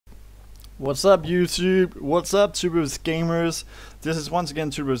What's up YouTube? What's up Tubers Gamers? This is once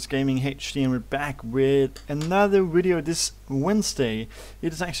again Tubers Gaming HD and we're back with another video this Wednesday.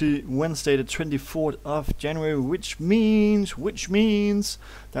 It is actually Wednesday the 24th of January, which means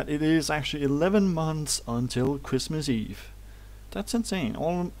that it is actually 11 months until Christmas Eve. That's insane.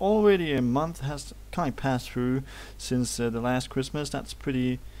 Already a month has kind of passed through since the last Christmas. That's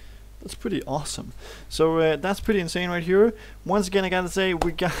pretty awesome. So that's pretty insane right here. Once again, I gotta say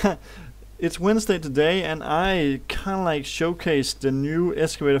it's Wednesday today, and I kind of like showcased the new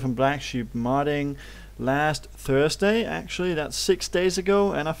excavator from Black Sheep modding last Thursday. Actually, that's 6 days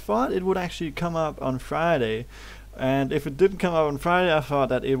ago, and I thought it would actually come up on Friday. And if it didn't come up on Friday, I thought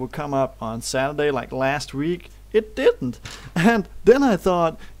that it would come up on Saturday, like last week. It didn't. And then I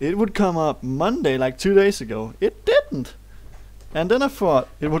thought it would come up Monday, like 2 days ago. It didn't. And then I thought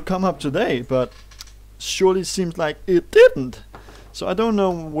it would come up today, but surely seems like it didn't. So I don't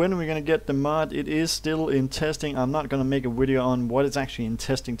know when we're gonna get the mod. It is still in testing. I'm not gonna make a video on what is actually in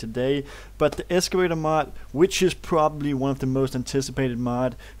testing today, but the excavator mod, which is probably one of the most anticipated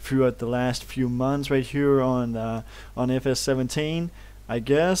mod throughout the last few months, right here on FS17, I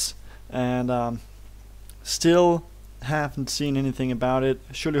guess, and still haven't seen anything about it.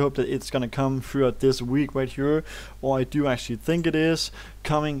 I surely hope that it's gonna come throughout this week right here, or I do actually think it is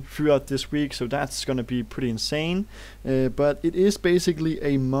coming throughout this week, so that's gonna be pretty insane. But it is basically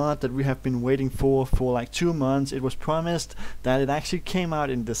a mod that we have been waiting for like 2 months. It was promised that it actually came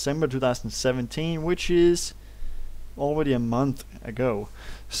out in December 2017, which is already a month ago.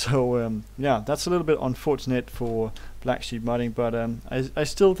 So yeah, that's a little bit unfortunate for Black Sheep modding, but I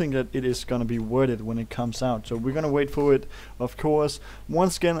still think that it is gonna be worth it when it comes out. So we're gonna wait for it, of course.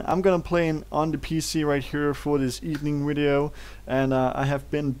 Once again, I'm gonna play on the PC right here for this evening video, and I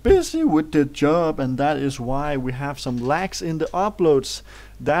have been busy with the job, and that is why we have some lags in the uploads.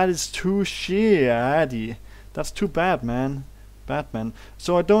 That is too shitty. That's too bad, man. Batman.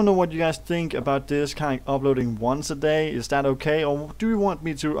 So I don't know what you guys think about this kind of uploading once a day. Is that okay, or do you want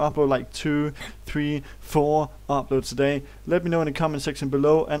me to upload like 2, 3, 4 uploads a day? Let me know in the comment section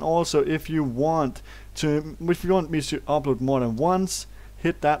below. And also, if you want me to upload more than once,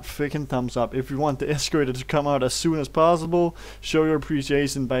 hit that freaking thumbs up. If you want the excavator to come out as soon as possible, show your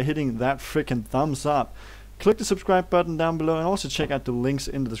appreciation by hitting that freaking thumbs up. Click the subscribe button down below, and also check out the links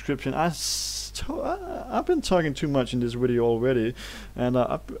in the description. I've been talking too much in this video already, and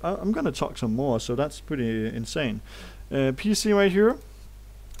I'm gonna talk some more, so that's pretty insane. PC right here.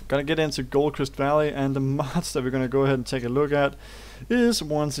 Gonna get into Goldcrest Valley, and the mods that we're gonna go ahead and take a look at is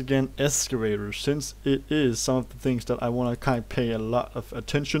once again excavators, since it is some of the things that I want to kind of pay a lot of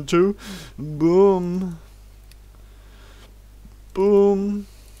attention to. Boom. Boom.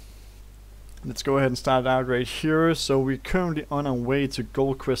 Let's go ahead and start out right here. So we're currently on our way to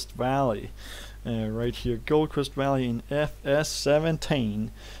Goldcrest Valley. Right here, Goldcrest Valley in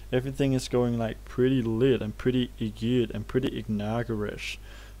FS17. Everything is going like pretty lit and pretty good and pretty ignagorish.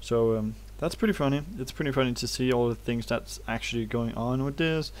 So that's pretty funny. It's pretty funny to see all the things that's actually going on with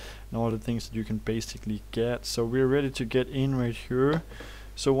this, and all the things that you can basically get. So we're ready to get in right here.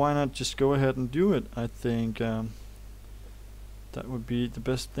 So why not just go ahead and do it? I think that would be the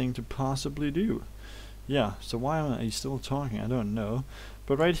best thing to possibly do. Yeah, so why am I still talking? I don't know.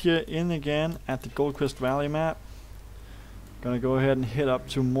 But right here in again at the Goldcrest Valley map, gonna go ahead and head up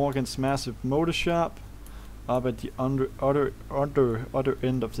to Morgan's Massive Motor Shop, up at the other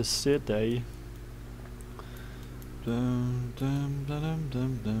end of the city. Dum dum dum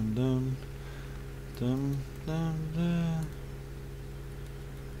dum dum dum dum dum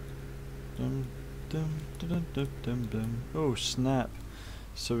dum dum dum dum dum dum. Oh snap!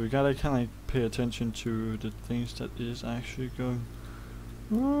 So we gotta kind of pay attention to the things that is actually going.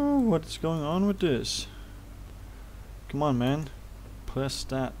 Oh, what's going on with this? Come on, man! Press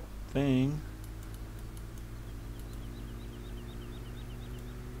that thing.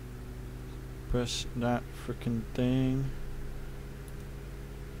 Press that freaking thing.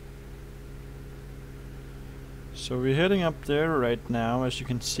 So we're heading up there right now, as you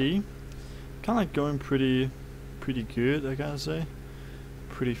can see. Kind of like going pretty good, I gotta say.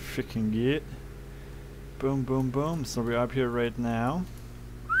 Pretty freaking good. Boom, boom, boom. So we're up here right now.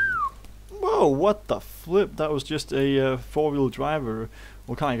 Whoa, what the flip? That was just a four-wheel driver,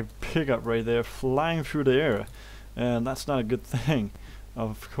 or kind of like a pickup right there, flying through the air. And that's not a good thing.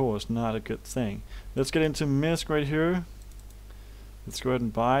 Of course, not a good thing. Let's get into Misk right here. Let's go ahead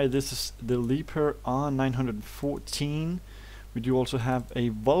and buy. This is the Leaper R914. We do also have a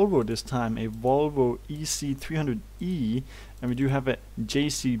Volvo this time, a Volvo EC300E, and we do have a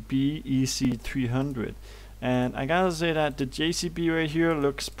JCB EC300. And I gotta say that the JCB right here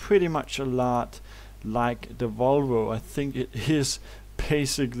looks pretty much a lot like the Volvo. I think it is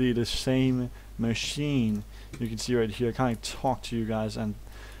basically the same machine. You can see right here, I kind of talked to you guys and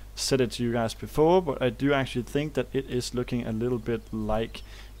said it to you guys before, but I do actually think that it is looking a little bit like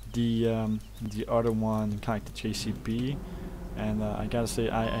the other one, kind of the JCB. And I gotta say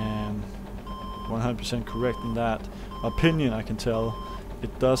I am 100% correct in that opinion. I can tell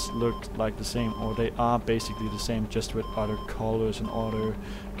it does look like the same, or they are basically the same, just with other colors and other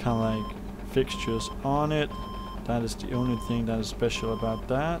kind of like fixtures on it. That is the only thing that is special about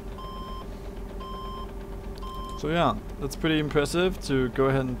that. So yeah, that's pretty impressive to go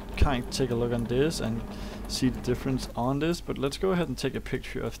ahead and kind of take a look on this and see the difference on this. But let's go ahead and take a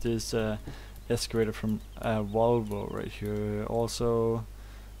picture of this excavator from Volvo right here. Also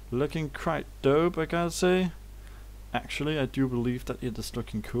looking quite dope, I gotta say. Actually, I do believe that it is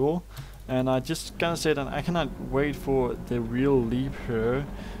looking cool, and I just gotta say that I cannot wait for the real leap here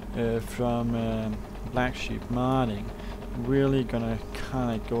from Black Sheep Modding. Really gonna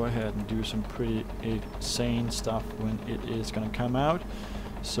kind of go ahead and do some pretty insane stuff when it is gonna come out.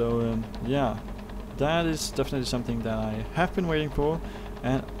 So yeah, that is definitely something that I have been waiting for,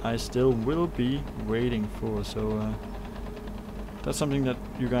 and I still will be waiting for. So that's something that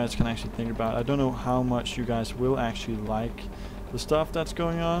you guys can actually think about. I don't know how much you guys will actually like the stuff that's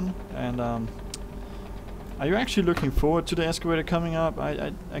going on, and are you actually looking forward to the excavator coming up?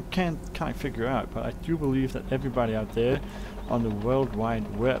 I can't kind of figure out, but I do believe that everybody out there on the World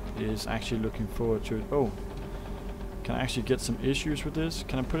Wide Web is actually looking forward to it. Oh, can I actually get some issues with this?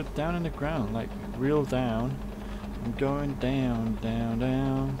 Can I put it down in the ground, like real down? I'm going down, down,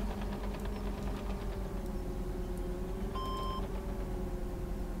 down.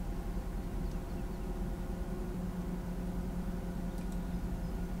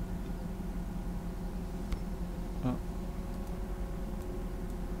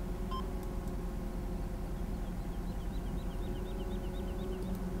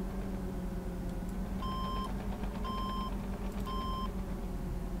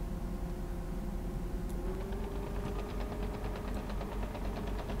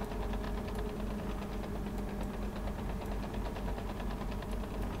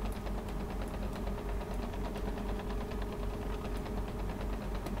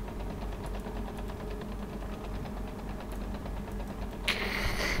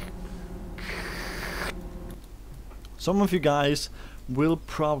 Some of you guys will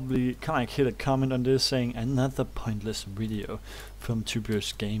probably kind of hit a comment on this saying another pointless video from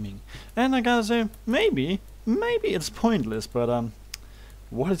Tuberous Gaming. And I gotta say, maybe it's pointless, but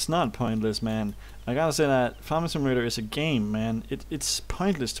what is not pointless, man? I gotta say that Farming Simulator is a game, man. It's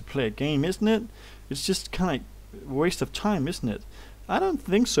pointless to play a game, isn't it? It's just kind of a waste of time, isn't it? I don't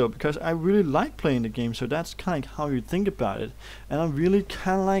think so, because I really like playing the game, so that's kind of how you think about it. And I really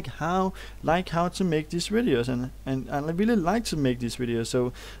kind of like how to make these videos, and I really like to make these videos.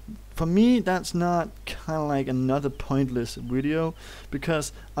 So for me, that's not kind of like another pointless video,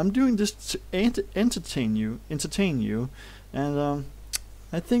 because I'm doing this to entertain you, and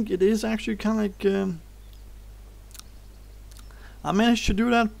I think it is actually kind of like I managed to do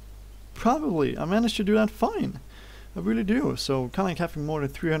that. Probably I managed to do that fine. I really do. So kind of like having more than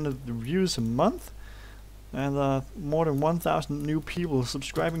 300 views a month, and more than 1,000 new people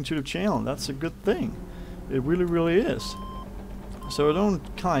subscribing to the channel. That's a good thing. It really, really is. So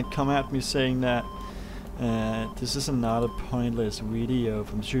don't kind of come at me saying that this is another pointless video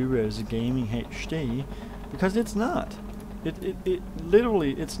from Tuberous Gaming HD, because it's not. It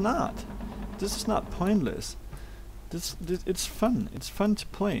literally, it's not. This is not pointless. This it's fun. It's fun to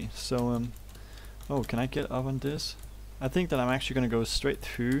play. So oh, can I get up on this? I think that I'm actually gonna go straight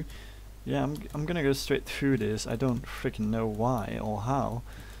through. Yeah, I'm gonna go straight through this. I don't freaking know why or how.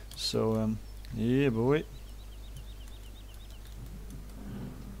 So yeah, boy.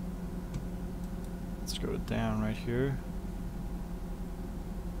 Let's go down right here.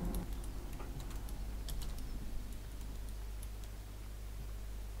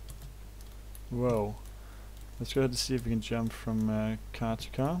 Whoa. Let's go ahead and see if we can jump from car to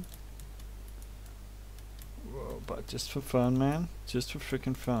car. Whoa, but just for fun, man. Just for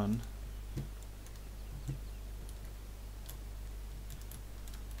freaking fun.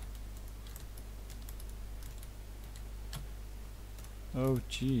 Oh,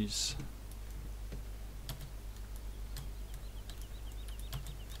 jeez.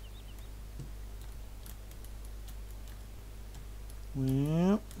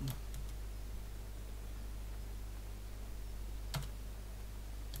 Yep.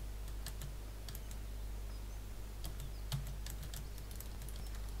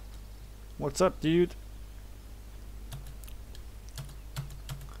 What's up, dude?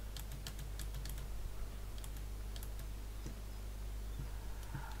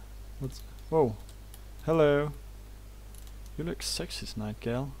 What's... Whoa. Hello. You look sexy tonight,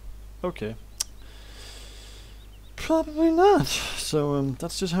 gal. Okay. Probably not. So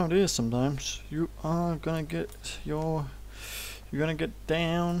that's just how it is sometimes. You are gonna get your... You're gonna get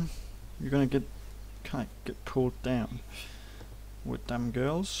down. You're gonna get... Kind of get pulled down. With them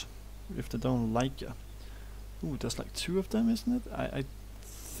girls. If they don't like you. Ooh, there's like 2 of them, isn't it? I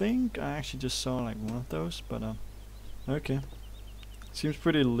think I actually just saw like 1 of those, but okay. Seems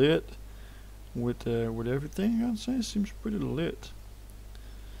pretty lit with everything, I'd say. Seems pretty lit.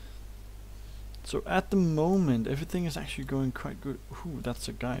 So at the moment, everything is actually going quite good. Ooh, that's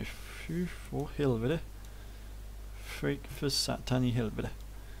a guy. Fy for helvete. Freak för satan I helvete.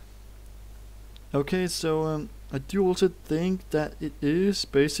 Okay, so I do also think that it is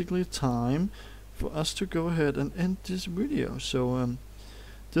basically time for us to go ahead and end this video. So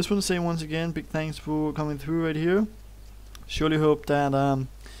just want to say once again, big thanks for coming through right here. Surely hope that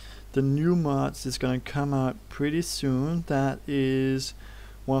the new mods is gonna come out pretty soon. That is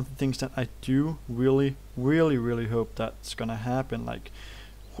one of the things that I do really hope that's gonna happen. Like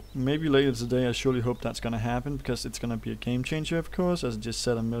maybe later today, I surely hope that's gonna happen, because it's gonna be a game changer, of course, as I just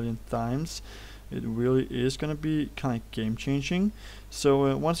said a million times. It really is gonna be kind of game changing.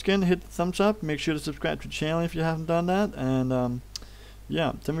 So once again, hit the thumbs up, make sure to subscribe to the channel if you haven't done that, and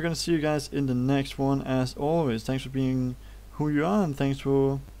yeah, then we're gonna see you guys in the next one. As always, thanks for being who you are, and thanks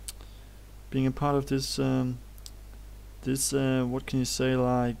for being a part of this what can you say,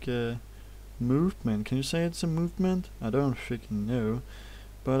 like movement. Can you say it's a movement? I don't freaking know,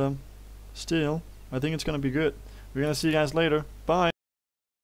 but still I think it's gonna be good. We're gonna see you guys later. Bye.